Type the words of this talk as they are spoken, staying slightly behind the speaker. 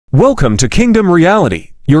Welcome to Kingdom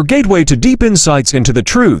Reality, your gateway to deep insights into the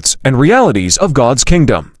truths and realities of God's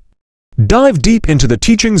kingdom. Dive deep into the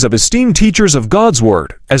teachings of esteemed teachers of God's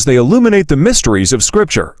Word as they illuminate the mysteries of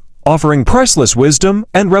Scripture, offering priceless wisdom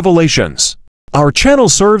and revelations. Our channel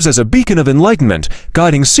serves as a beacon of enlightenment,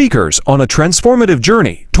 guiding seekers on a transformative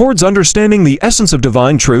journey towards understanding the essence of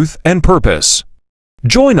divine truth and purpose.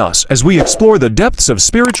 Join us as we explore the depths of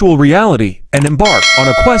spiritual reality and embark on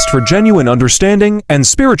a quest for genuine understanding and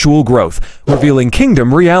spiritual growth, revealing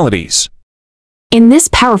kingdom realities. In this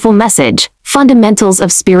powerful message, Fundamentals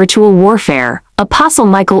of Spiritual Warfare, Apostle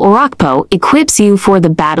Micheal Orokpo equips you for the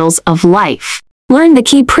battles of life. Learn the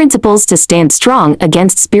key principles to stand strong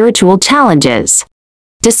against spiritual challenges.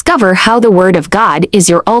 Discover how the Word of God is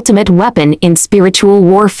your ultimate weapon in spiritual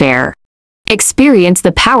warfare. Experience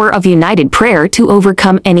the power of united prayer to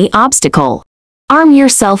overcome any obstacle. Arm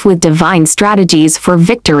yourself with divine strategies for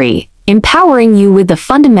victory, empowering you with the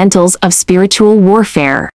fundamentals of spiritual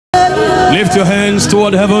warfare. Lift your hands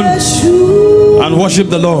toward heaven and worship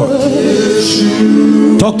the Lord.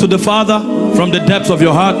 Talk to the Father from the depths of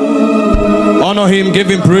your heart. Honor Him, give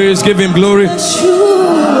Him praise, give Him glory.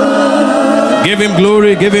 Give Him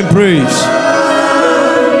glory, give Him praise.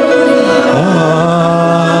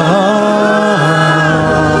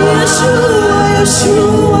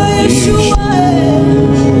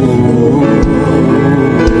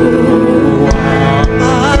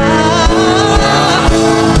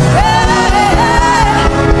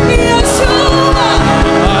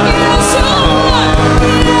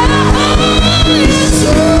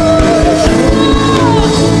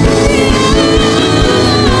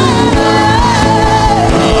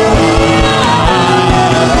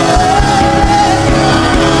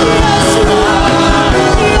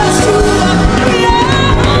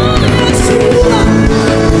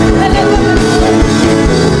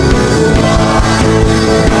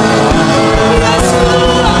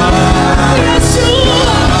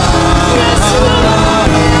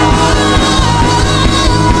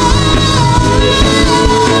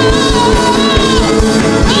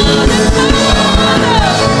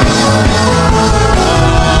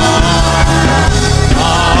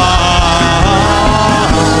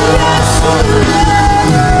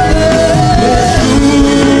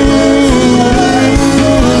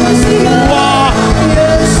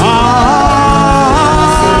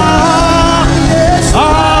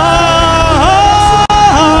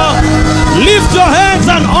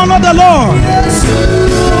 The Lord,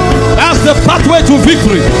 that's the pathway to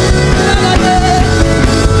victory.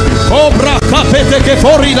 Obra kapete ke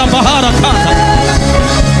forida bahara kata.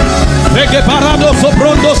 Rege parado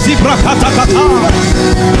soprondo si brakata kata.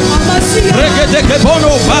 Rege de ke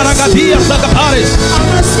bono baragadia sagapares.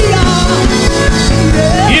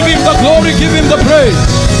 Give Him the glory, give Him the praise.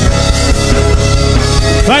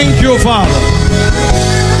 Thank you, Father.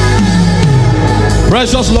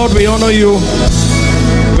 Precious Lord, we honor you.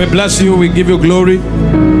 We bless you, we give you glory.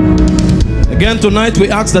 Again tonight we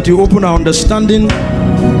ask that you open our understanding,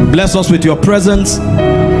 bless us with your presence,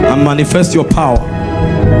 and manifest your power.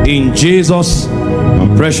 In Jesus'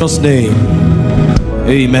 precious name,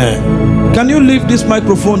 amen. Can you leave this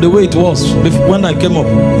microphone the way it was when I came up?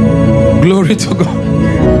 Glory to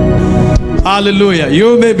God. Hallelujah.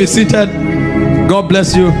 You may be seated. God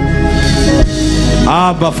bless you.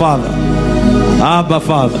 Abba Father. Abba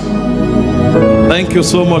Father. Thank you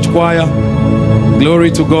so much, choir.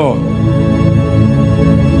 Glory to God.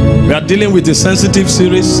 We are dealing with a sensitive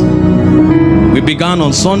series. We began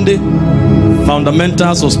on Sunday,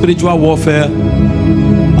 Fundamentals of Spiritual Warfare,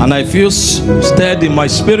 and I feel stirred in my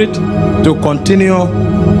spirit to continue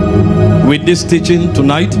with this teaching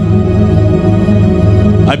tonight.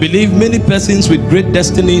 I believe many persons with great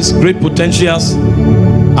destinies, great potentials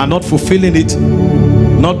are not fulfilling it,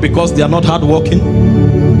 not because they are not hardworking,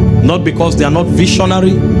 not because they are not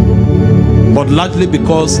visionary, but largely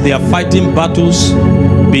because they are fighting battles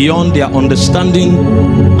beyond their understanding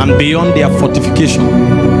and beyond their fortification.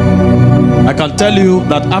 I can tell you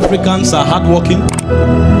that Africans are hardworking.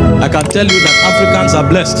 I can tell you that Africans are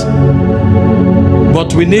blessed.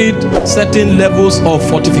 But we need certain levels of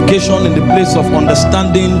fortification in the place of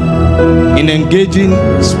understanding, in engaging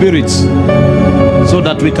spirits, so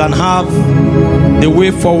that we can have the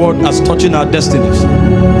way forward as touching our destinies.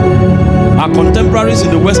 Our contemporaries in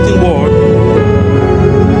the Western world,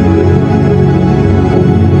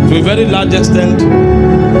 to a very large extent,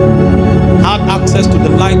 had access to the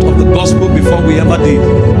light of the gospel before we ever did.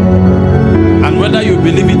 And whether you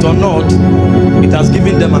believe it or not, it has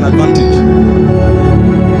given them an advantage.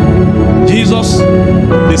 Jesus,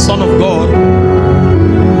 the Son of God,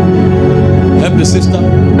 help the sister,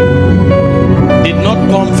 did not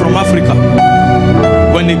come from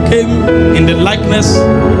came in the likeness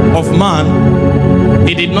of man,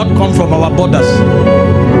 he did not come from our borders.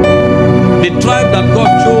 The tribe that God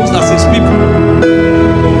chose as his people,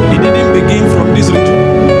 it didn't begin from this region.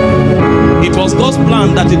 It was God's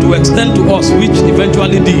plan that it will extend to us, which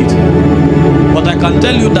eventually did. But I can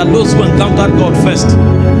tell you that those who encountered God first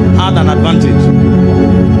had an advantage.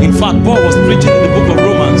 In fact, Paul was preaching in the book of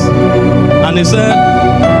Romans, and he said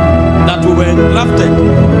that we were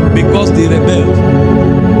engrafted because they rebelled.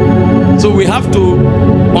 So we have to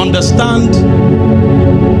understand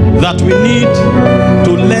that we need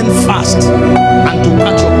to learn fast and to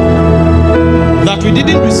catch up. That we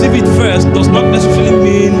didn't receive it first does not necessarily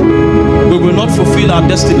mean we will not fulfill our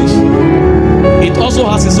destinies. It also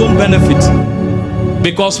has its own benefits,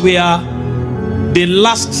 because we are the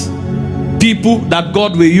last people that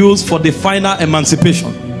God will use for the final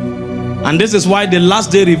emancipation. And this is why the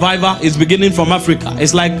last day revival is beginning from Africa.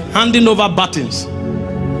 It's like handing over batons.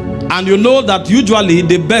 And you know that usually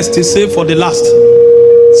the best is saved for the last.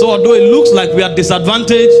 So although it looks like we are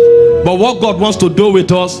disadvantaged, but what God wants to do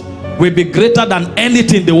with us will be greater than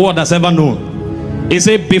anything the world has ever known. He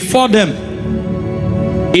said, before them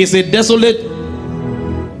is a desolate,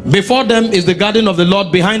 before them is the garden of the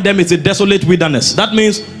Lord, behind them is a desolate wilderness. That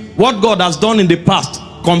means what God has done in the past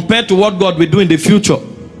compared to what God will do in the future,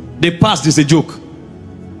 the past is a joke.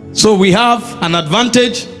 So we have an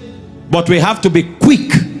advantage, but we have to be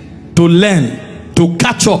quick to learn, to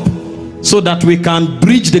catch up, so that we can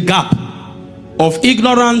bridge the gap of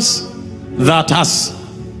ignorance that has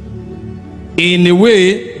in a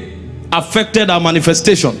way affected our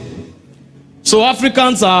manifestation. So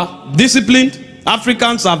Africans are disciplined,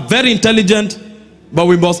 Africans are very intelligent, but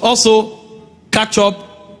we must also catch up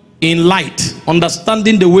in light,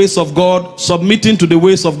 understanding the ways of God, submitting to the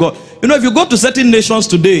ways of God. You know, if you go to certain nations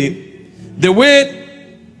today, the way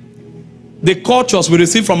the cultures we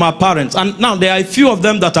receive from our parents, and now there are a few of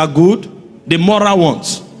them that are good, the moral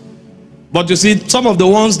ones, but you see some of the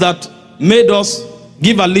ones that made us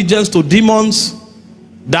give allegiance to demons,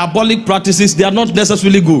 diabolic practices, they are not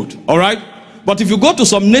necessarily good. All right, but if you go to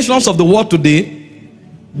some nations of the world today,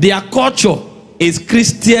 their culture is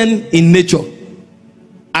Christian in nature.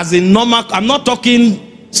 As a normal, I'm not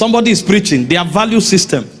talking somebody is preaching, their value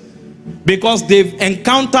system, because they've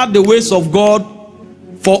encountered the ways of God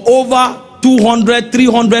for over 200,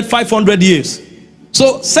 300, 500 years.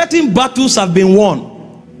 So certain battles have been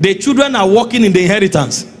won. The children are walking in the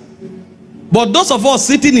inheritance. But those of us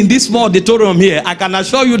sitting in this small auditorium here, I can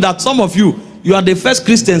assure you that some of you, you are the first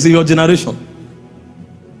Christians in your generation.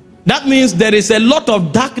 That means there is a lot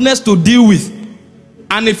of darkness to deal with.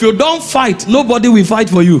 And if you don't fight, nobody will fight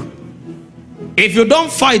for you. If you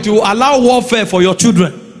don't fight, you allow warfare for your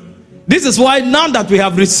children. This is why now that we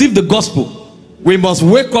have received the gospel, we must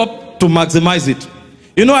wake up to maximize it.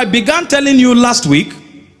 You know, I began telling you last week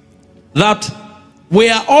that we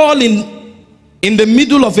are all in the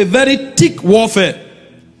middle of a very thick warfare.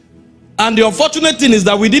 And the unfortunate thing is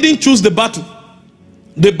that we didn't choose the battle.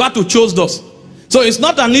 The battle chose us. So it's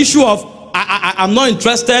not an issue of I'm not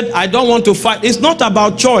interested, I don't want to fight. It's not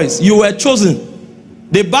about choice. You were chosen.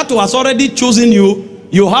 The battle has already chosen you.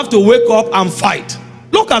 You have to wake up and fight.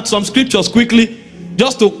 Look at some scriptures quickly,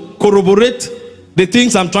 just to corroborate the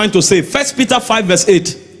things I'm trying to say. 1 Peter 5 verse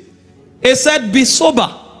 8. It said, be sober,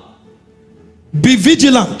 be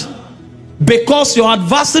vigilant, because your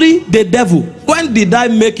adversary, the devil, when did I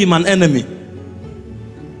make him an enemy?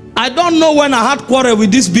 I don't know when I had quarrel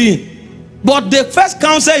with this being. But the first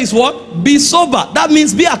counsel is what? Be sober. That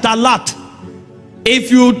means be at alert. If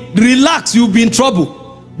you relax, you'll be in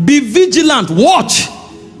trouble. Be vigilant. Watch.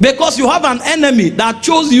 Because you have an enemy that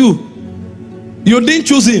chose you. You didn't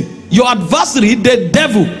choose him. Your adversary, the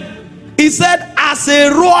devil. He said, as a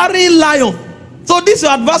roaring lion. So this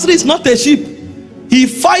your adversary is not a sheep. He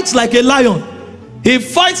fights like a lion. He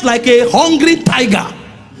fights like a hungry tiger.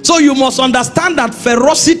 So you must understand that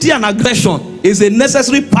ferocity and aggression is a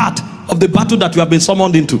necessary part of the battle that you have been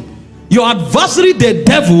summoned into. Your adversary, the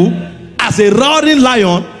devil, as a roaring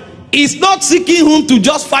lion, is not seeking whom to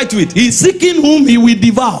just fight with. He is seeking whom he will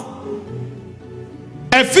devour.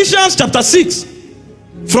 Ephesians chapter 6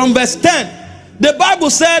 from verse 10, the Bible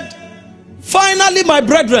said, finally, my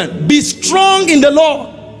brethren, be strong in the Lord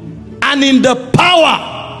and in the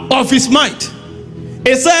power of his might.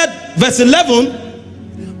 It said, verse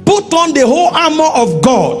 11, put on the whole armor of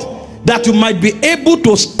God, that you might be able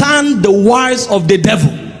to stand the wiles of the devil.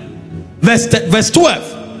 Verse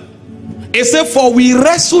 12. It said, for we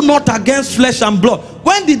wrestle not against flesh and blood.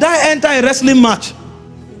 When did I enter a wrestling match?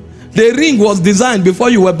 The ring was designed before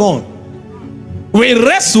you were born. We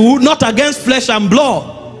wrestle not against flesh and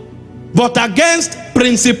blood, but against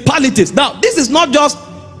principalities. Now, this is not just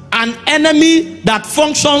an enemy that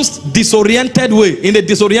functions disoriented way, in a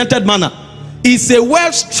disoriented manner. It's a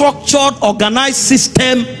well-structured, organized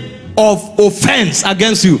system of offense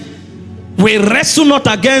against you. We wrestle not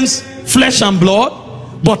against flesh and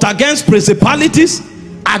blood, but against principalities,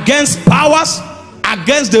 against powers,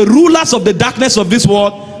 against the rulers of the darkness of this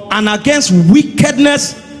world, and against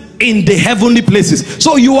wickedness in the heavenly places.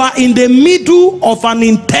 So you are in the middle of an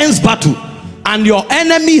intense battle, and your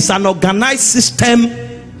enemy is an organized system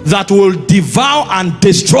that will devour and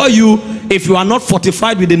destroy you if you are not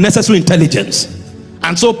fortified with the necessary intelligence.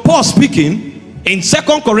 And so Paul speaking in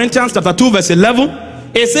 2 Corinthians chapter 2 verse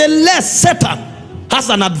 11, he said, lest Satan has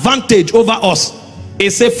an advantage over us. He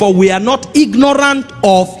said, for we are not ignorant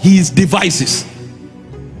of his devices.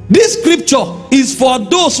 This scripture is for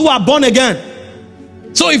those who are born again.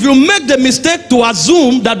 So if you make the mistake to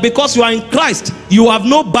assume that because you are in Christ, you have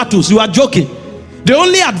no battles, you are joking. The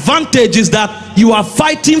only advantage is that you are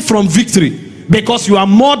fighting from victory, because you are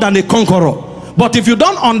more than a conqueror. But if you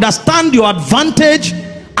don't understand your advantage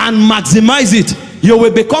and maximize it, you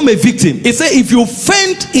will become a victim. He said, if you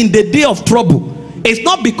faint in the day of trouble, it's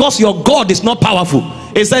not because your God is not powerful.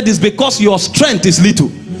 He said, it's because your strength is little.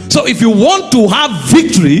 So if you want to have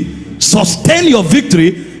victory, sustain your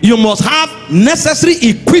victory, you must have necessary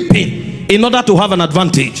equipping in order to have an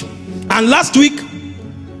advantage. And last week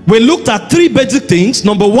we looked at 3 basic things.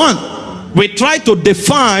 Number 1, we tried to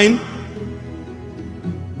define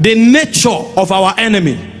the nature of our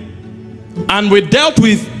enemy, and we dealt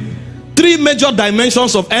with 3 major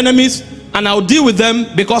dimensions of enemies, and I'll deal with them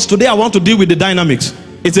because today I want to deal with the dynamics.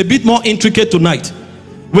 It's a bit more intricate tonight.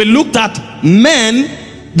 We looked at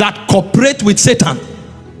men that cooperate with Satan.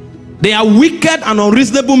 They are wicked and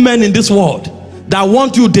unreasonable men in this world that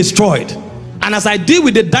want you destroyed. And as I deal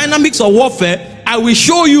with the dynamics of warfare, I will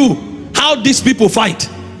show you how these people fight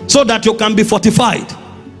so that you can be fortified.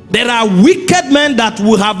 There are wicked men that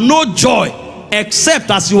will have no joy except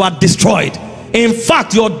as you are destroyed. In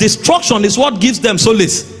fact, your destruction is what gives them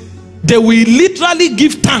solace. They will literally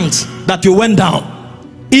give thanks that you went down.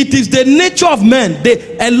 It is the nature of men.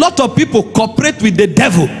 A lot of people cooperate with the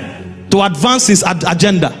devil to advance his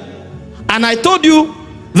agenda. And I told you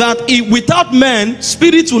that without men,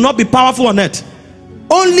 spirits will not be powerful on earth.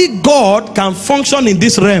 Only God can function in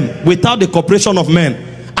this realm without the cooperation of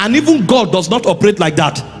men. And even God does not operate like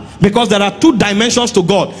that, because there are 2 dimensions to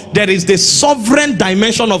God. There is the sovereign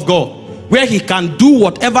dimension of God, where he can do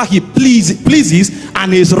whatever he pleases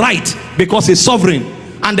and is right because he's sovereign.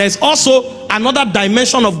 And there's also another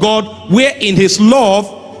dimension of God where in his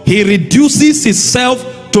love he reduces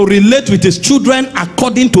himself to relate with his children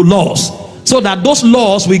according to laws, so that those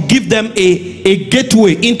laws will give them a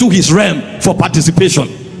gateway into his realm for participation.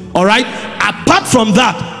 All right, apart from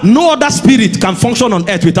that, no other spirit can function on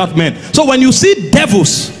earth without men. So when you see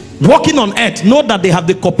devils walking on earth, know that they have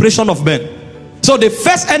the cooperation of men. So the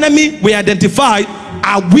first enemy we identified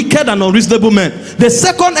are wicked and unreasonable men. The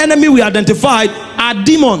second enemy we identified are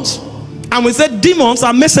demons. And we said demons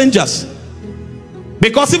are messengers,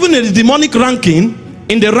 because even in the demonic ranking,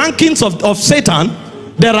 in the rankings of Satan,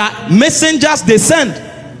 there are messengers they send,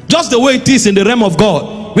 just the way it is in the realm of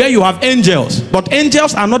God, where you have angels. But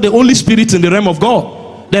angels are not the only spirits in the realm of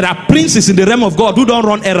God. There are princes in the realm of God who don't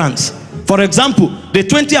run errands. For example, the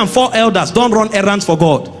 24 elders don't run errands for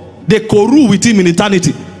God. They co-rule with him in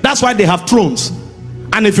eternity. That's why they have thrones.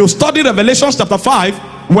 And if you study Revelation chapter 5,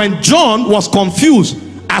 when John was confused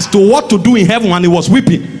as to what to do in heaven and he was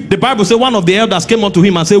weeping, the Bible says one of the elders came unto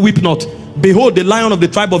him and said, weep not. Behold, the Lion of the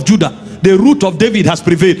tribe of Judah, the root of David, has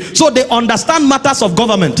prevailed. So they understand matters of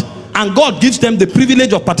government, and God gives them the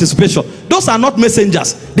privilege of participation. Those are not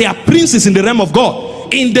messengers. They are princes in the realm of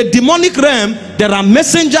God. In the demonic realm, there are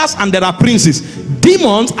messengers and there are princes.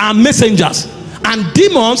 Demons are messengers, and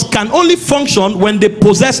demons can only function when they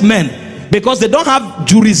possess men, because they don't have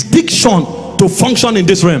jurisdiction to function in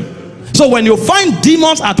this realm. So when you find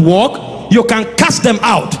demons at work, you can cast them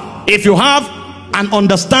out if you have and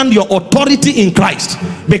understand your authority in Christ,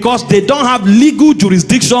 because they don't have legal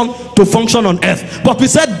jurisdiction to function on earth. But we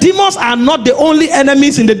said demons are not the only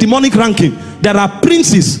enemies in the demonic ranking. There are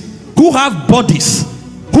princes who have bodies,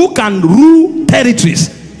 who can rule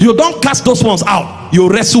territories. You don't cast those ones out, you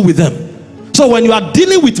wrestle with them. So when you are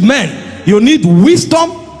dealing with men, you need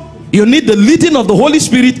wisdom, you need the leading of the Holy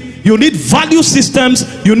Spirit, you need value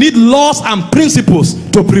systems, you need laws and principles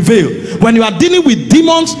to prevail. When you are dealing with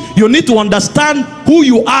demons, you need to understand who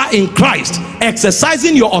you are in Christ,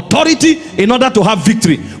 exercising your authority in order to have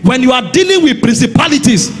victory. When you are dealing with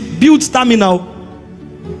principalities, build stamina,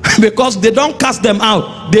 because they don't cast them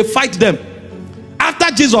out, they fight them. Acts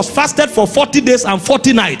After Jesus fasted for 40 days and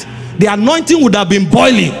 40 nights, the anointing would have been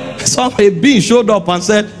boiling. Some being showed up and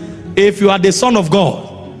said, if you are the Son of God.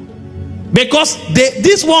 Because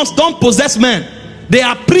these ones don't possess men. They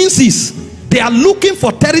are princes. They are looking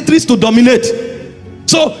for territories to dominate.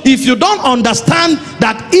 So if you don't understand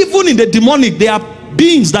that even in the demonic, there are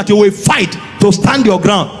beings that you will fight to stand your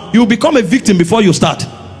ground, you will become a victim before you start.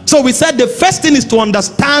 So we said the first thing is to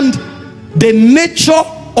understand the nature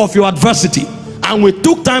of your adversity. And we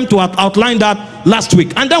took time to outline that last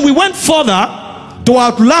week. And then we went further to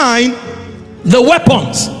outline the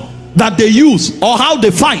weapons that they use or how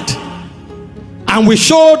they fight. And we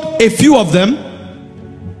showed a few of them.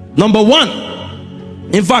 Number one,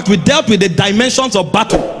 in fact, we dealt with the dimensions of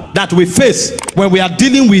battle that we face when we are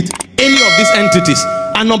dealing with any of these entities.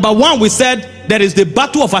 And number one, we said there is the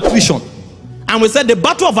battle of attrition. And we said the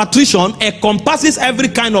battle of attrition encompasses every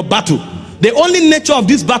kind of battle. The only nature of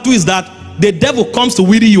this battle is that the devil comes to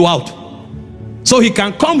weary you out. So he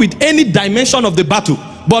can come with any dimension of the battle,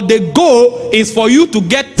 but the goal is for you to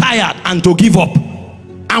get tired and to give up.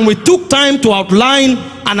 And we took time to outline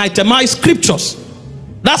and itemize scriptures.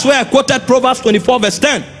 That's where I quoted Proverbs 24 verse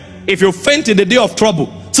 10. If you faint in the day of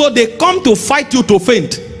trouble. So they come to fight you to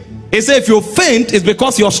faint. He said if you faint, it's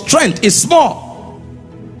because your strength is small.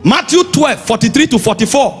 Matthew 12 43 to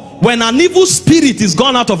 44. When an evil spirit is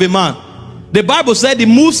gone out of a man, the Bible said it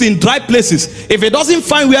moves in dry places. If it doesn't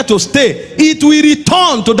find where to stay, it will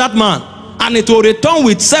return to that man, and it will return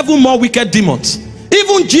with 7 more wicked demons.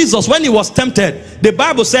 Even Jesus, when he was tempted, the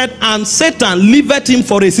Bible said, and Satan leaveth him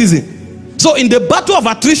for a season. So in the battle of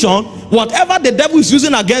attrition, whatever the devil is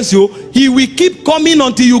using against you, he will keep coming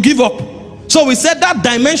until you give up. So we said that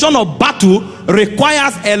dimension of battle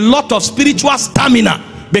requires a lot of spiritual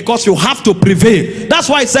stamina, because you have to prevail. That's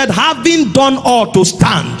why I said, having done all to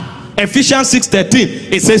stand. Ephesians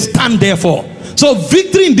 6:13, it says, stand therefore. So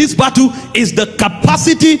victory in this battle is the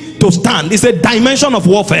capacity to stand. It's a dimension of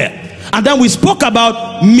warfare. And then we spoke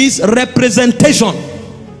about misrepresentation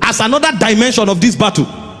as another dimension of this battle.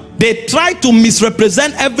 They try to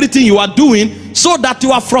misrepresent everything you are doing so that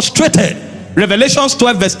you are frustrated. Revelations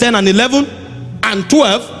 12 verse 10 and 11 and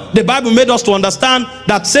 12, the Bible made us to understand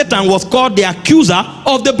that Satan was called the accuser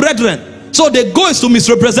of the brethren. So the goal is to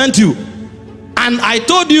misrepresent you. And I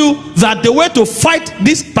told you that the way to fight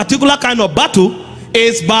this particular kind of battle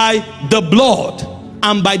is by the blood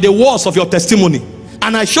and by the words of your testimony.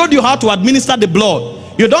 And I showed you how to administer the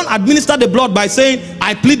blood. You don't administer the blood by saying,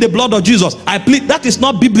 I plead the blood of Jesus. I plead. That is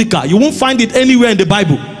not biblical. You won't find it anywhere in the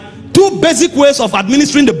Bible. 2 basic ways of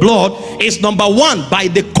administering the blood is, number one, by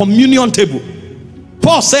the communion table.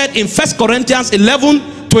 Paul said in 1 Corinthians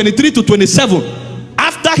 11 23 to 27,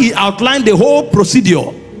 after he outlined the whole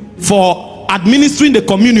procedure for administering the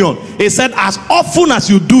communion, he said, as often as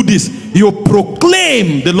you do this, you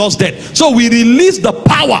proclaim the Lord's death. So we release the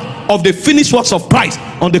power of the finished works of Christ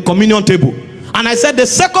on the communion table. And I said the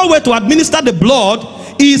second way to administer the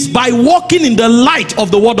blood is by walking in the light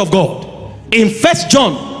of the word of God. In 1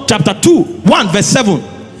 John chapter 2 1 verse 7,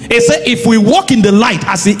 it said, if we walk in the light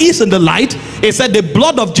as he is in the light, it said the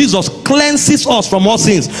blood of Jesus cleanses us from all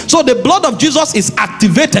sins. So the blood of Jesus is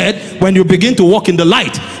activated when you begin to walk in the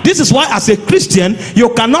light. This is why as a Christian, you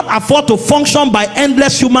cannot afford to function by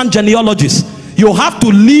endless human genealogies. You have to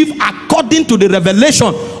live according to the revelation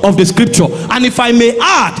of the scripture. And if I may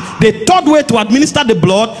add, the third way to administer the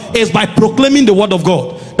blood is by proclaiming the word of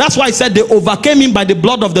God. That's why I said they overcame him by the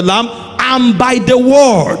blood of the Lamb and by the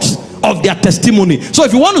words of their testimony. So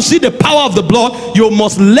if you want to see the power of the blood, you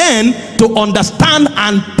must learn to understand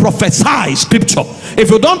and prophesy scripture. If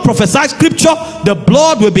you don't prophesy scripture, the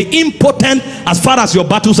blood will be impotent as far as your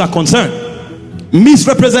battles are concerned.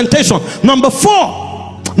 Misrepresentation. Number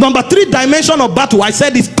 3 dimension of battle, I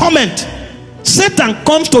said, is torment. Satan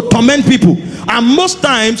comes to torment people, and most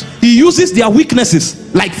times he uses their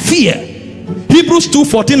weaknesses like fear. Hebrews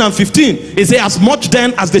 2:14 and 15, it says, as much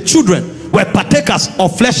then as the children were partakers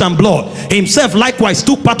of flesh and blood, himself likewise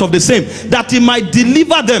took part of the same, that he might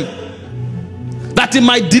deliver them,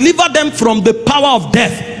 from the power of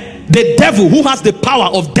death, the devil who has the power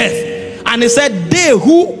of death. And he said, they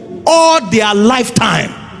who all their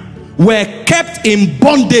lifetime were kept in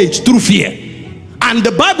bondage through fear. And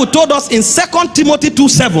the Bible told us in 2 Timothy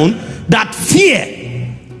 2:7 that fear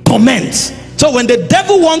torments. So when the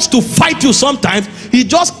devil wants to fight you, sometimes he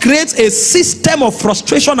just creates a system of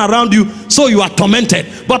frustration around you, so you are tormented.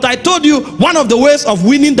 But I told you, one of the ways of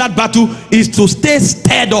winning that battle is to stay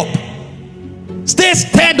stirred up. Stay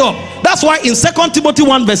stirred up. That's why in 2 Timothy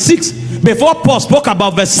 1 verse 6, before Paul spoke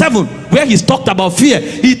about verse 7, where he's talked about fear,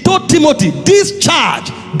 he told Timothy, this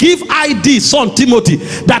charge give I thee, son Timothy,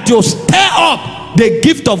 that you stir up the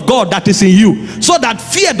gift of God that is in you, so that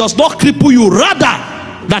fear does not cripple you,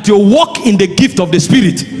 rather that you walk in the gift of the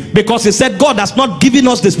Spirit. Because he said God has not given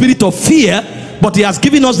us the spirit of fear, but he has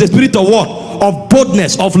given us the spirit of what? Of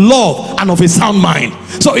boldness, of love, and of a sound mind.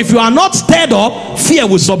 So if you are not stirred up, fear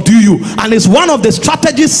will subdue you, and it's one of the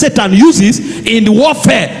strategies Satan uses in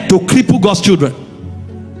warfare to cripple God's children.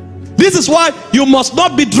 This is why you must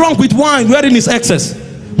not be drunk with wine wherein is excess,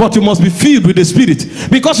 but you must be filled with the Spirit,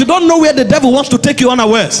 because you don't know where the devil wants to take you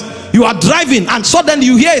unawares. You are driving and suddenly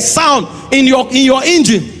you hear a sound in your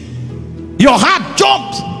engine, your heart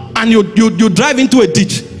jumps, and you drive into a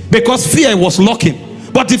ditch because fear was locking.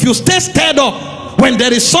 But if you stay stirred up, when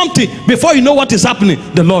there is something, before you know what is happening,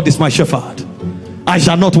 the Lord is my shepherd, I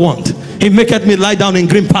shall not want. He maketh me lie down in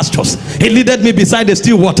green pastures, he leadeth me beside the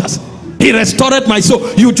still waters, he restored my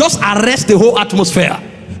soul. You just arrest the whole atmosphere,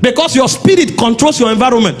 because your spirit controls your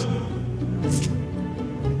environment.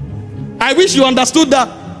 I wish you understood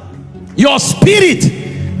that. Your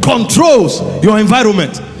spirit controls your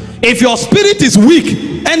environment. If your spirit is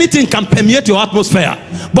weak, anything can permeate your atmosphere.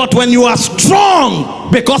 But when you are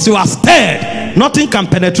strong, because you are stirred, nothing can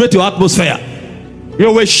penetrate your atmosphere.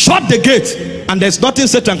 You will shut the gate, and there's nothing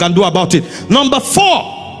Satan can do about it. Number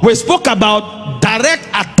 4, we spoke about direct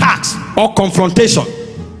attacks or confrontation.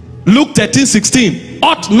 Luke 13:16.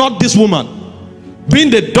 Ought not this woman, being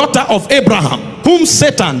the daughter of Abraham, whom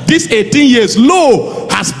Satan this 18 years lo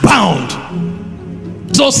has bound?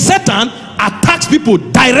 So Satan attacks people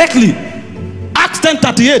directly. Acts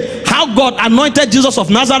 10:38, how God anointed Jesus of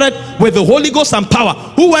Nazareth with the Holy Ghost and power,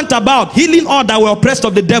 who went about healing all that were oppressed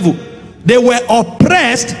of the devil. They were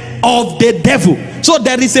oppressed of the devil. So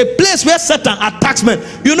there is a place where Satan attacks men.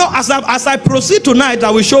 You know, as I proceed tonight, I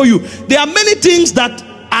will show you there are many things that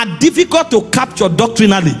are difficult to capture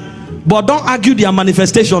doctrinally, but don't argue their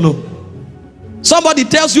manifestation. No. Somebody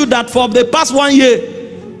tells you that for the past 1 year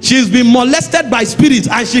she's been molested by spirits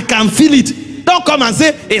and she can feel it. Don't come and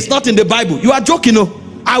say it's not in the Bible. You are joking. No.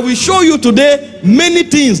 I will show you today many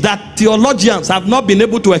things that theologians have not been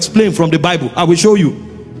able to explain from the Bible. I will show you.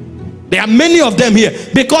 There are many of them here,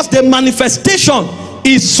 because the manifestation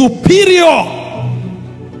is superior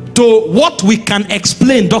to what we can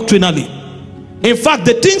explain doctrinally. In fact,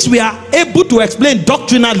 the things we are able to explain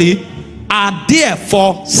doctrinally are there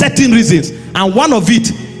for certain reasons, and one of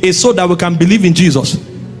it is so that we can believe in Jesus.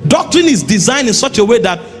 Doctrine is designed in such a way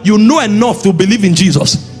that you know enough to believe in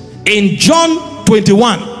Jesus. In John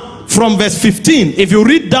 21 from verse 15, if you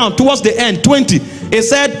read down towards the end 20, it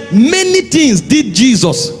said many things did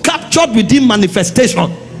Jesus, captured within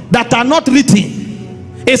manifestation, that are not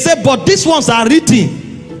written. It said, but these ones are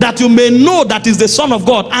written, that you may know that is the Son of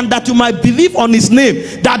God, and that you might believe on his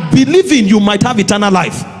name, that believing you might have eternal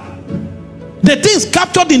life. The things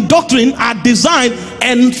captured in doctrine are designed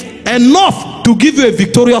and enough to give you a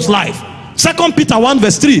victorious life. 2 Peter 1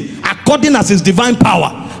 verse 3, according as his divine power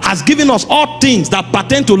has given us all things that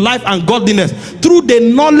pertain to life and godliness, through the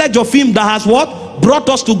knowledge of him that has what? Brought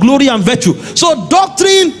us to glory and virtue. So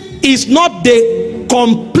doctrine is not the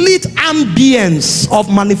complete ambience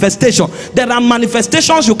of manifestation. There are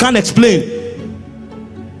manifestations you can't explain,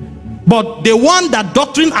 but the one that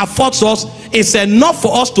doctrine affords us is enough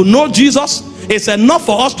for us to know Jesus. It's enough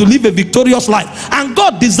for us to live a victorious life, and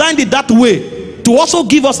God designed it that way to also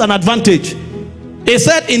give us an advantage. He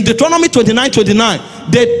said in Deuteronomy 29:29,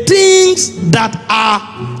 the things that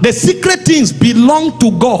are the secret things belong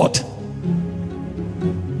to God.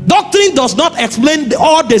 Doctrine does not explain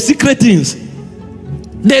all the secret things.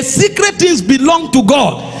 The secret things belong to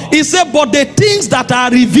God. He said, but the things that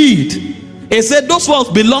are revealed, he said, those ones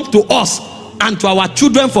belong to us and to our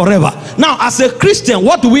children forever. Now, as a Christian,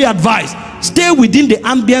 what do we advise? Stay within the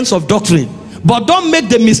ambience of doctrine, but don't make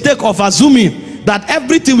the mistake of assuming that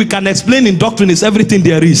everything we can explain in doctrine is everything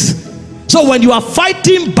there is. So when you are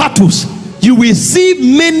fighting battles, you will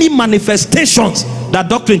see many manifestations that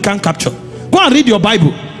doctrine can't capture. Go and read your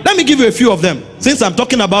Bible. Let me give you a few of them, since I'm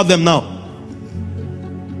talking about them now.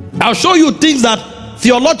 I'll show you things that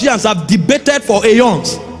theologians have debated for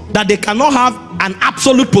aeons, that they cannot have an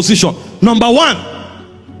absolute position. Number 1,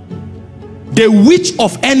 the witch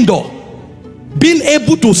of Endor being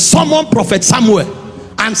able to summon prophet Samuel,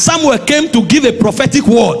 and Samuel came to give a prophetic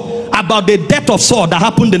word about the death of Saul that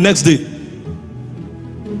happened the next day.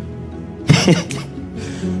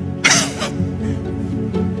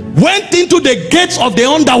 Went into the gates of the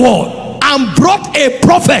underworld and brought a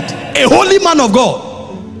prophet, a holy man of God,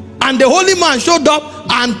 and the holy man showed up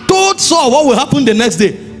and told Saul what will happen the next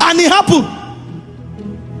day, and it happened.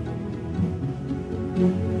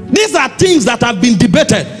 These are things that have been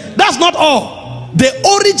debated. That's not all. the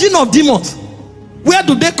origin of demons. Where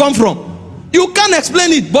do they come from? You can't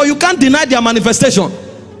explain it, but you can't deny their manifestation.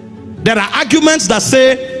 There are arguments that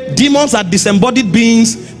say demons are disembodied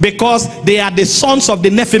beings because they are the sons of the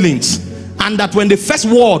Nephilims, and that when the first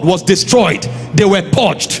world was destroyed, they were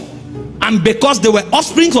purged. And because they were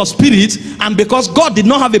offsprings of spirits, and because God did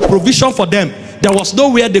not have a provision for them, there was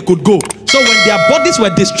nowhere they could go. So when their bodies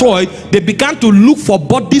were destroyed, they began to look for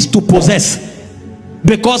bodies to possess,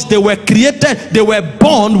 because they were created, they were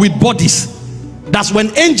born with bodies. That's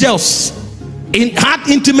when angels had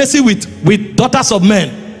intimacy with daughters of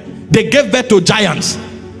men. They gave birth to giants.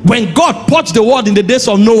 When God purged the world in the days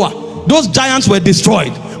of Noah, those giants were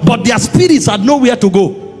destroyed, but their spirits had nowhere to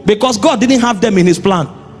go because God didn't have them in his plan.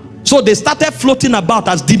 So they started floating about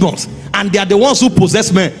as demons, and they are the ones who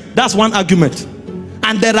possess men. That's one argument.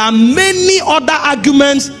 And there are many other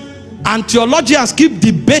arguments, and theologians keep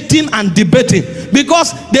debating and debating,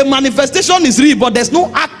 because the manifestation is real, but there's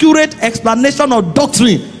no accurate explanation or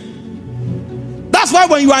doctrine. That's why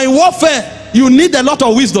when you are in warfare, you need a lot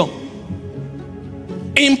of wisdom.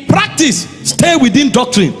 In practice, stay within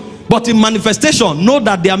doctrine, but in manifestation, know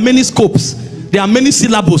that there are many scopes, there are many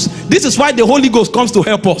syllables. This is why the Holy Ghost comes to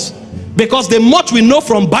help us, because the much we know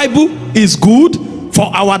from Bible is good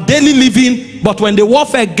for our daily living, but when the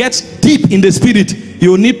warfare gets deep in the spirit,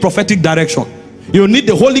 you need prophetic direction. You need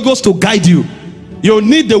the Holy Ghost to guide you. You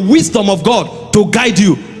need the wisdom of God to guide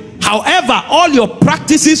you. However, all your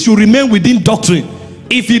practices should remain within doctrine.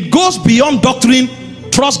 If it goes beyond doctrine,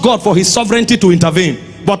 trust God for his sovereignty to intervene.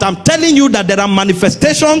 But I'm telling you that there are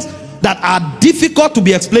manifestations that are difficult to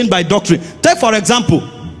be explained by doctrine. Take for example,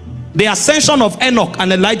 the ascension of Enoch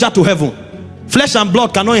and Elijah to heaven. Flesh and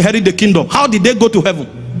blood cannot inherit the kingdom. How did they go to heaven?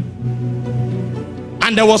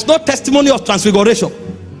 And there was no testimony of transfiguration.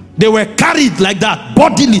 They were carried like that,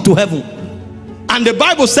 bodily to heaven. And the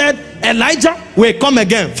Bible said Elijah will come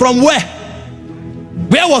again. From where?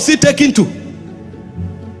 Where was he taken to?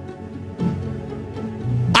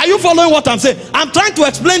 Are you following what I'm saying? I'm trying to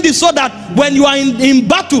explain this so that when you are in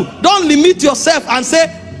battle, don't limit yourself and say,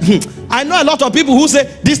 I know a lot of people who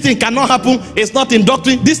say this thing cannot happen, it's not in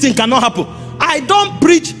doctrine, this thing cannot happen. I don't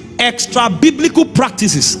preach extra biblical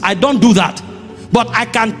practices. I don't do that. But I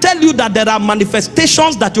can tell you that there are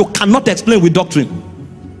manifestations that you cannot explain with doctrine,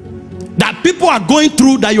 that people are going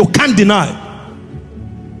through that you can't deny.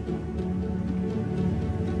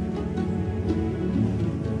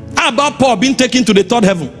 How about Paul being taken to the third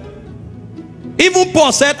heaven? Even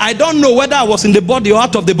Paul said, I don't know whether I was in the body or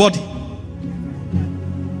out of the body.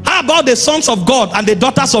 How about the sons of God and the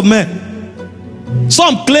daughters of men?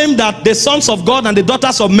 Some claim that the sons of God and the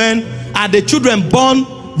daughters of men are the children born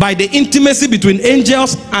by the intimacy between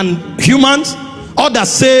angels and humans. Others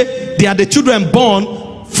say they are the children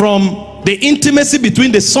born from the intimacy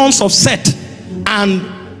between the sons of Seth and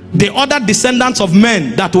the other descendants of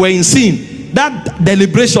men that were in sin. That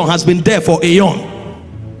deliberation has been there for aeon.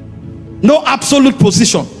 No absolute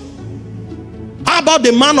position. How about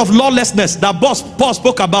the man of lawlessness that Paul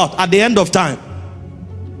spoke about at the end of time?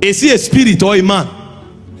 Is he a spirit or a man?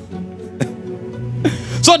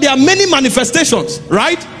 So there are many manifestations,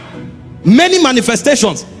 right? Many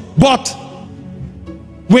manifestations. But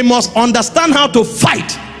we must understand how to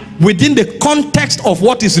fight within the context of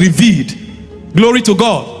what is revealed. Glory to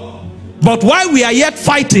God. But while we are yet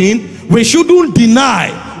fighting, we shouldn't deny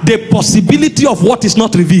the possibility of what is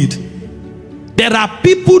not revealed. There are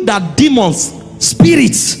people that demons,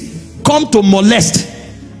 spirits, come to molest,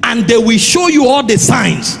 and they will show you all the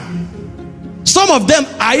signs. Some of them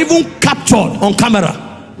are even captured on camera.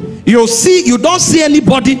 You see, you don't see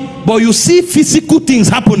anybody, but you see physical things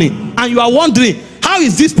happening, and you are wondering, how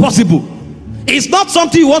is this possible? It's not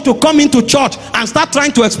something you want to come into church and start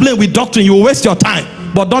trying to explain with doctrine. You will waste your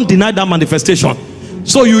time. But don't deny that manifestation.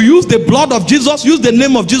 So you use the blood of Jesus, use the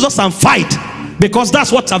name of Jesus, and fight, because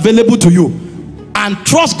that's what's available to you. And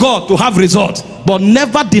trust God to have results, but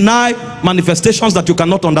never deny manifestations that you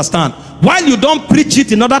cannot understand. While you don't preach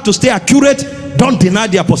it in order to stay accurate, don't deny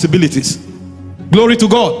their possibilities. Glory to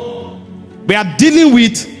God. We are dealing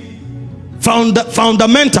with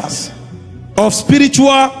fundamentals of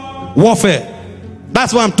spiritual warfare.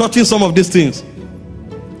 That's why I'm touching some of these things.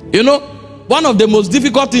 You know, one of the most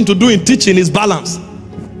difficult things to do in teaching is balance.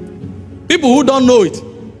 People who don't know it,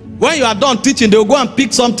 when you are done teaching, they'll go and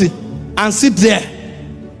pick something and sit there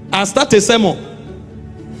and start a sermon.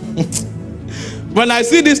 When I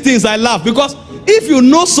see these things, I laugh, because if you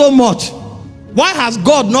know so much, why has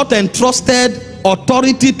God not entrusted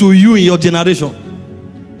authority to you in your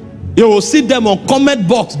generation? You will see them on comment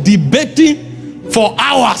box debating for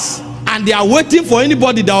hours, and they are waiting for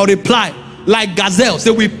anybody that will reply like gazelles.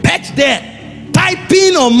 They will perch there, tie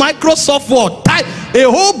typing on Microsoft Word. A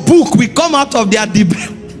whole book will come out of their debate.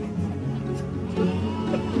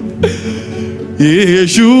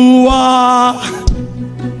 Yeshua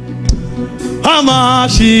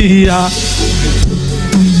HaMashiach,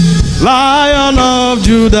 Lion of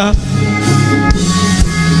Judah,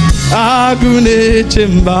 Agune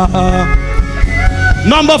Chemba.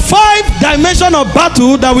 Number 5 dimension of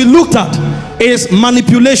battle that we looked at is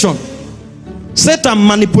manipulation. Satan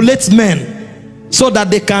manipulates men so that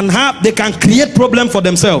they can create problem for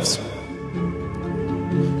themselves. 2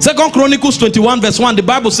 Chronicles 21 verse 1, the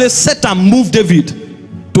Bible says Satan moved David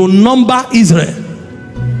to number Israel.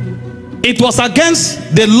 It was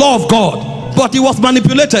against the law of God, but he was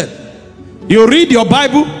manipulated. You read your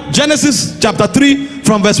Bible, Genesis chapter 3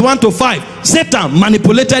 from verse 1 to 5. Satan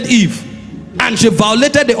manipulated Eve and she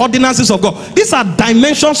violated the ordinances of God. These are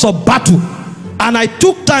dimensions of battle, and I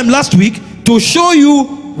took time last week to show you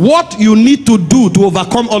what you need to do to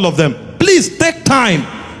overcome all of them. Please take time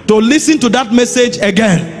to listen to that message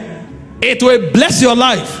again. It will bless your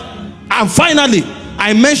life. And finally,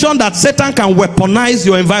 I mentioned that Satan can weaponize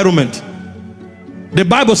your environment. The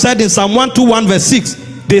Bible said in Psalm 121 verse 6,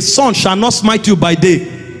 the sun shall not smite you by day.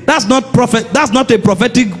 That's not a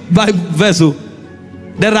prophetic verse.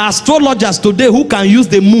 There are astrologers today who can use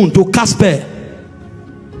the moon to cast spell.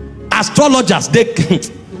 Astrologers, the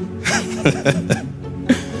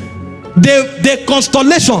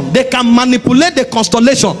constellation, they can manipulate the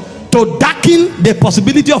constellation to darken the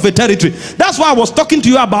possibility of a territory. That's why I was talking to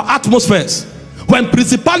you about atmospheres. When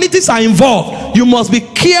principalities are involved, you must be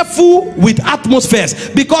careful with atmospheres,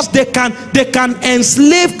 because they can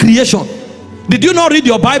enslave creation. Did you not read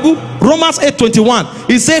your Bible? Romans 8:21.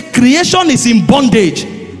 It says creation is in bondage.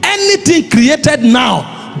 Anything created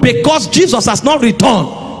now, because Jesus has not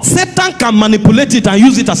returned, Satan can manipulate it and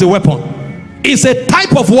use it as a weapon. It's a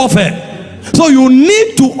type of warfare. So you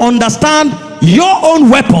need to understand your own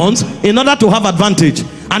weapons in order to have advantage.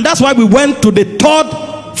 And that's why we went to the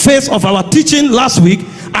 3rd phase of our teaching last week,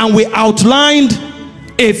 and we outlined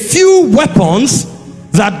a few weapons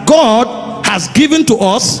that God has given to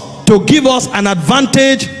us to give us an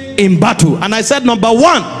advantage in battle. And I said number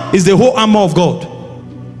 1 is the whole armor of God.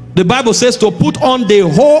 The Bible says to put on the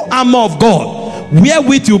whole armor of God,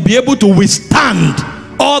 wherewith you'll be able to withstand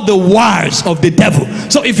all the wiles of the devil.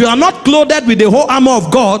 So if you are not clothed with the whole armor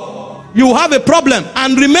of God, you have a problem.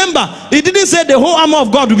 And remember, it didn't say the whole armor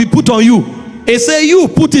of God will be put on you. It said you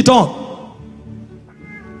put it on.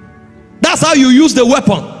 That's how you use the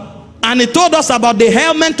weapon. And it told us about the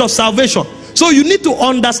helmet of salvation. So you need to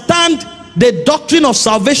understand the doctrine of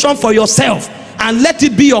salvation for yourself and let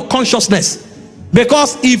it be your consciousness.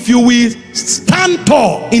 Because if you will stand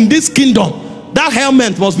tall in this kingdom, that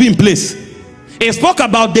helmet must be in place. It spoke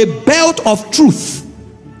about the belt of truth.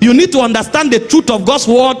 You need to understand the truth of God's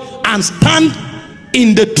word and stand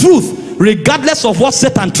in the truth regardless of what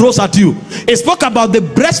Satan throws at you. It spoke about the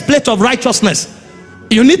breastplate of righteousness.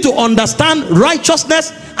 You need to understand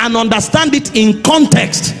righteousness and understand it in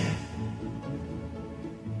context.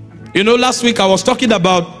 You know, last week I was talking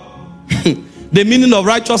about the meaning of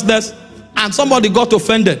righteousness, and somebody got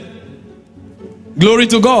offended. Glory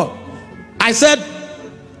to God. I said,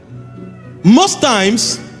 most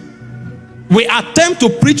times we attempt to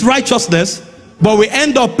preach righteousness, but we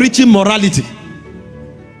end up preaching morality.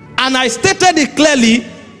 And I stated it clearly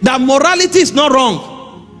that morality is not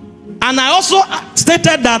wrong. And I also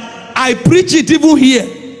stated that I preach it even here.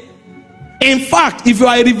 In fact, if you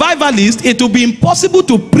are a revivalist, it will be impossible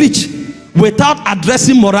to preach without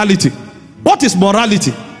addressing morality. What is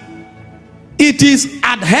morality? It is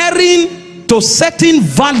adhering to certain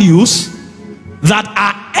values that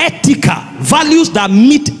are ethical, values that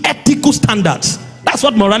meet ethical standards. That's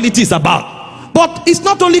what morality is about. But it's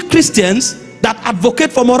not only Christians that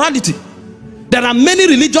advocate for morality. There are many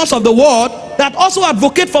religions of the world that also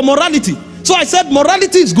advocate for morality. So I said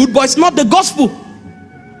morality is good, but it's not the gospel.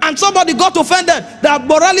 And somebody got offended that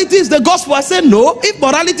morality is the gospel. I said no. If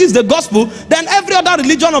morality is the gospel, then every other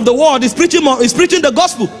religion of the world is preaching the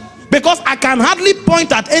gospel. Because I can hardly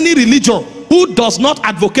point at any religion who does not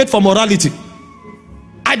advocate for morality.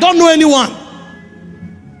 I don't know anyone.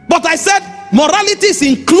 But I said morality is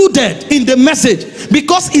included in the message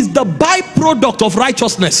because it's the byproduct of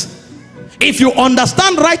righteousness. If you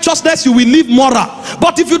understand righteousness, you will live moral.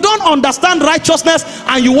 But if you don't understand righteousness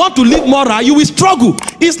and you want to live moral, you will struggle.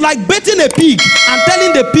 It's like baiting a pig and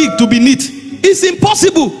telling the pig to be neat. It's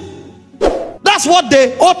impossible. That's what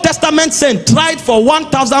the Old Testament saint tried for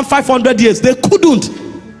 1,500 years. They couldn't.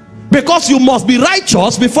 Because you must be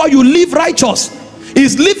righteous before you live righteous.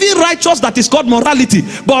 It's living righteous that is called morality.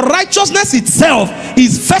 But righteousness itself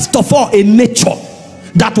is first of all a nature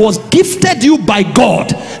that was gifted you by God,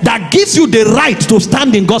 that gives you the right to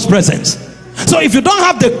stand in God's presence. So if you don't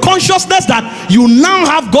have the consciousness that you now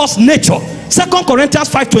have God's nature, 2 Corinthians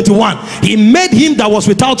 5:21, he made him that was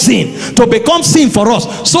without sin to become sin for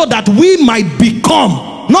us, so that we might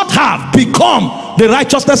become, not have, become the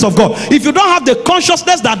righteousness of God. If you don't have the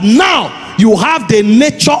consciousness that now you have the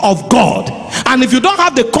nature of God, and if you don't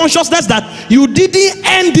have the consciousness that you didn't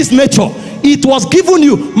earn this nature, it was given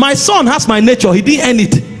you. My son has my nature, he didn't earn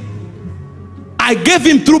it. I gave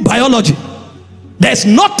him through biology. There's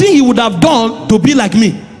nothing he would have done to be like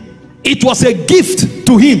me. It was a gift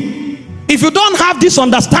to him. If you don't have this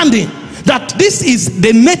understanding that this is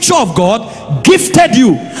the nature of God, gifted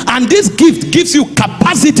you, and this gift gives you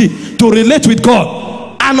capacity to relate with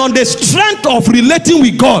God, and on the strength of relating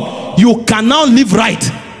with God, you can now live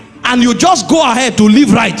right, and you just go ahead to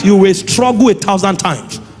live right, you will struggle 1,000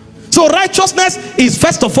 times. So righteousness is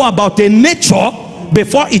first of all about a nature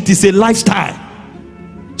before it is a lifestyle.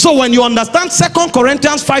 So when you understand 2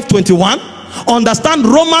 Corinthians 5:21, understand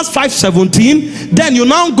Romans 5:17, then you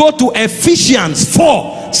now go to Ephesians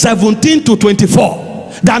 4:17 to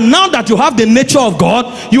 24. That now that you have the nature of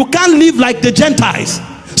God, you can't live like the Gentiles.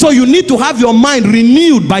 So you need to have your mind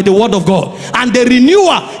renewed by the word of God. And the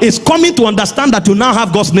renewer is coming to understand that you now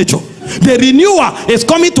have God's nature. The renewer is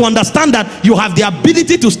coming to understand that you have the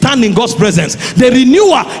ability to stand in God's presence. The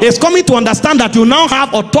renewer is coming to understand that you now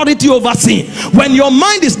have authority over sin. When your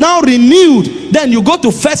mind is now renewed, then you go to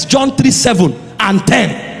 1 John 3:7 and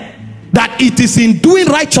 10. That it is in doing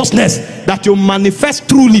righteousness that you manifest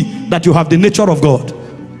truly that you have the nature of God.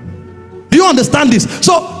 Do you understand this?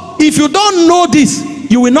 So if you don't know this,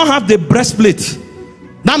 you will not have the breastplate.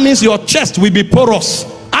 That means your chest will be porous.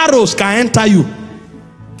 Arrows can enter you.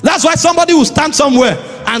 That's why somebody will stand somewhere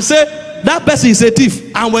and say that person is a thief,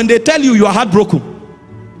 and when they tell you, you are heartbroken.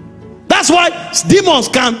 That's why demons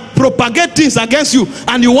can propagate things against you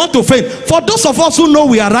and you want to faint. For those of us who know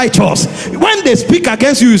we are righteous, when they speak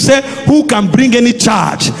against you, you say, who can bring any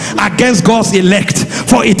charge against God's elect?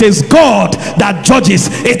 For it is God that judges,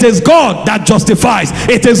 it is God that justifies,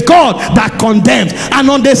 it is God that condemns. And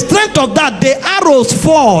on the strength of that, the arrows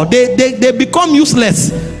fall, they become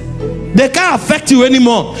useless. They can't affect you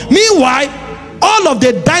anymore. Meanwhile, all of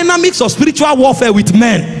the dynamics of spiritual warfare with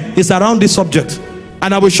men is around this subject,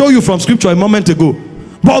 and I will show you from scripture a moment ago.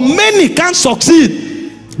 But many can't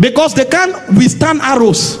succeed because they can't withstand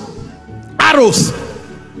arrows.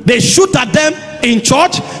 They shoot at them in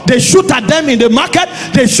church, they shoot at them in the market,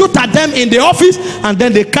 they shoot at them in the office, and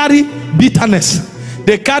then they carry bitterness,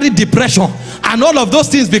 they carry depression, and all of those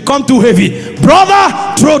things become too heavy.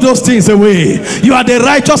 Brother, throw those things away. You are the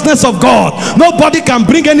righteousness of God. Nobody can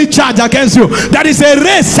bring any charge against you. There is a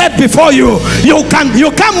race set before you. You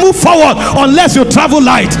can't move forward unless you travel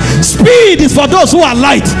light. Speed is for those who are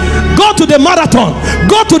light. Go to the marathon,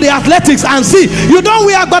 go to the athletics and see. You don't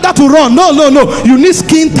wear agbada to run. No. You need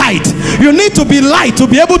skin tight. You need to be light to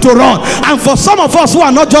be able to run. And for some of us who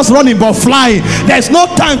are not just running but flying, there's no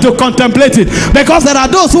time to contemplate it, because there are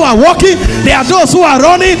those who are walking, there are those who are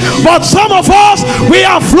running, but some of us, we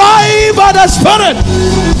are flying by the Spirit.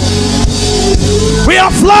 We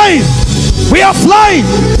are flying. We are flying.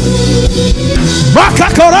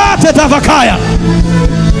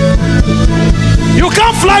 You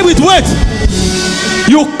can't fly with weight.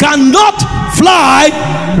 You cannot fly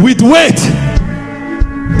with weight.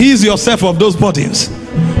 Ease yourself of those burdens.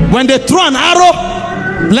 When they throw an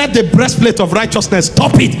arrow, let the breastplate of righteousness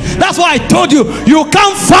stop it. That's why I told you, you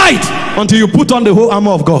can't fight until you put on the whole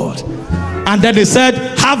armor of God. And then they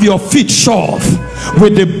said, have your feet shod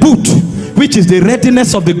with the boot, which is the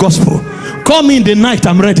readiness of the gospel. Come in the night,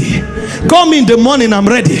 I'm ready. Come in the morning, I'm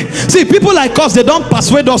ready. See, people like us, they don't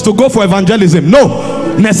persuade us to go for evangelism.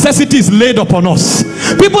 No, necessity is laid upon us.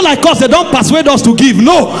 People like us, they don't persuade us to give.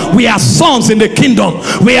 No, we are sons in the kingdom.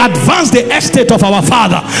 We advance the estate of our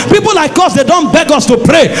Father. People like us, they don't beg us to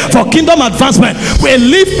pray for kingdom advancement. We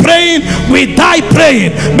live praying, we die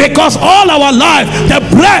praying, because all our life, the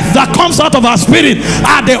breath that comes out of our spirit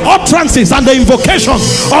are the utterances and the invocations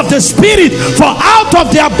of the Spirit. For out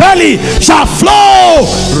of their belly shall flow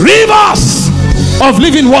rivers of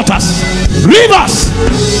living waters. Rivers.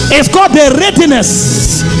 It's called the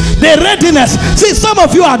readiness. The readiness. See, some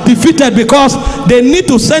of you are defeated because they need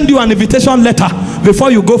to send you an invitation letter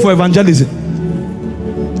before you go for evangelism.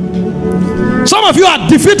 Some of you are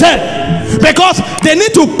defeated because they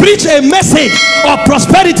need to preach a message of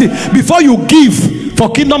prosperity before you give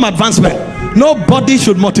for kingdom advancement. Nobody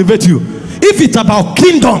should motivate you. If it's about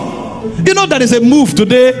kingdom, You know, there is a move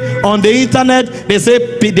today on the internet. They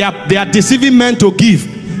say they are deceiving men to give.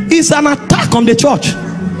 It's an attack on the church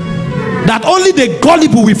that only the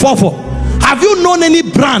gullible will fall for. Have you known any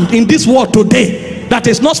brand in this world today that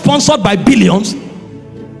is not sponsored by billions?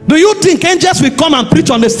 Do you think angels will come and preach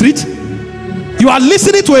on the street? You are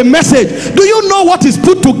listening to a message. Do you know what is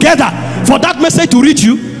put together for that message to reach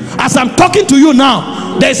you? As I'm talking to you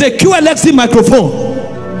now, there is a QLXC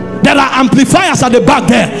microphone. There are amplifiers at the back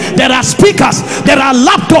there. There are speakers. There are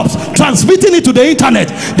laptops transmitting it to the internet.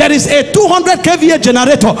 There is a 200 kVA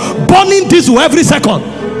generator burning diesel every second.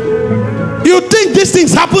 You think these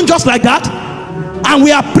things happen just like that? And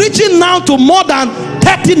we are preaching now to more than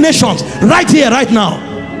 30 nations right here, right now.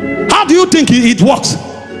 How do you think it works?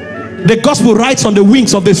 The gospel rides on the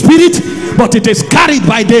wings of the spirit, but it is carried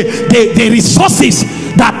by the resources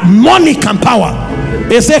that money can power.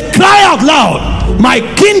 They say, cry out loud, my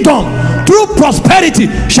kingdom through prosperity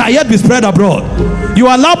shall yet be spread abroad. You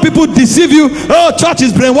allow people to deceive you. Oh, church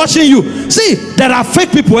is brainwashing you. See, there are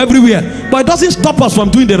fake people everywhere, but it doesn't stop us from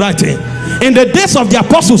doing the right thing. In the days of the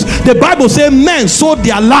apostles, the Bible says men sold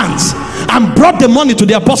their lands and brought the money to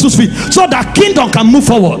the apostles' feet so that kingdom can move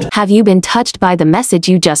forward. Have you been touched by the message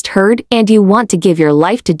you just heard and you want to give your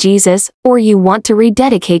life to Jesus, or you want to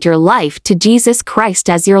rededicate your life to Jesus Christ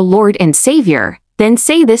as your Lord and Savior? Then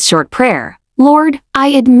say this short prayer. Lord, I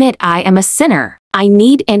admit I am a sinner. I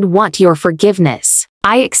need and want your forgiveness.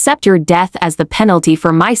 I accept your death as the penalty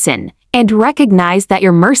for my sin, and recognize that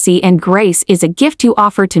your mercy and grace is a gift you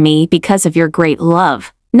offer to me because of your great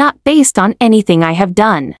love, not based on anything I have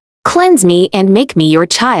done. Cleanse me and make me your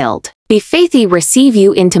child. Be faithfully receive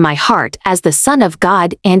you into my heart as the Son of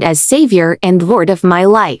God and as Savior and Lord of my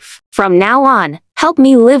life. From now on, help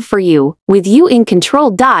me live for you, with you in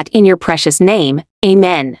control. In your precious name,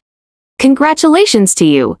 amen. Congratulations to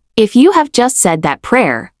you. If you have just said that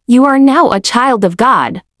prayer, you are now a child of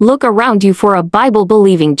God. Look around you for a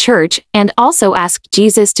Bible-believing church and also ask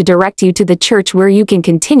Jesus to direct you to the church where you can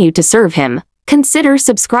continue to serve him. Consider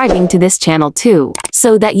subscribing to this channel too,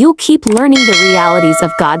 so that you'll keep learning the realities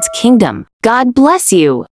of God's kingdom. God bless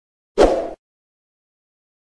you.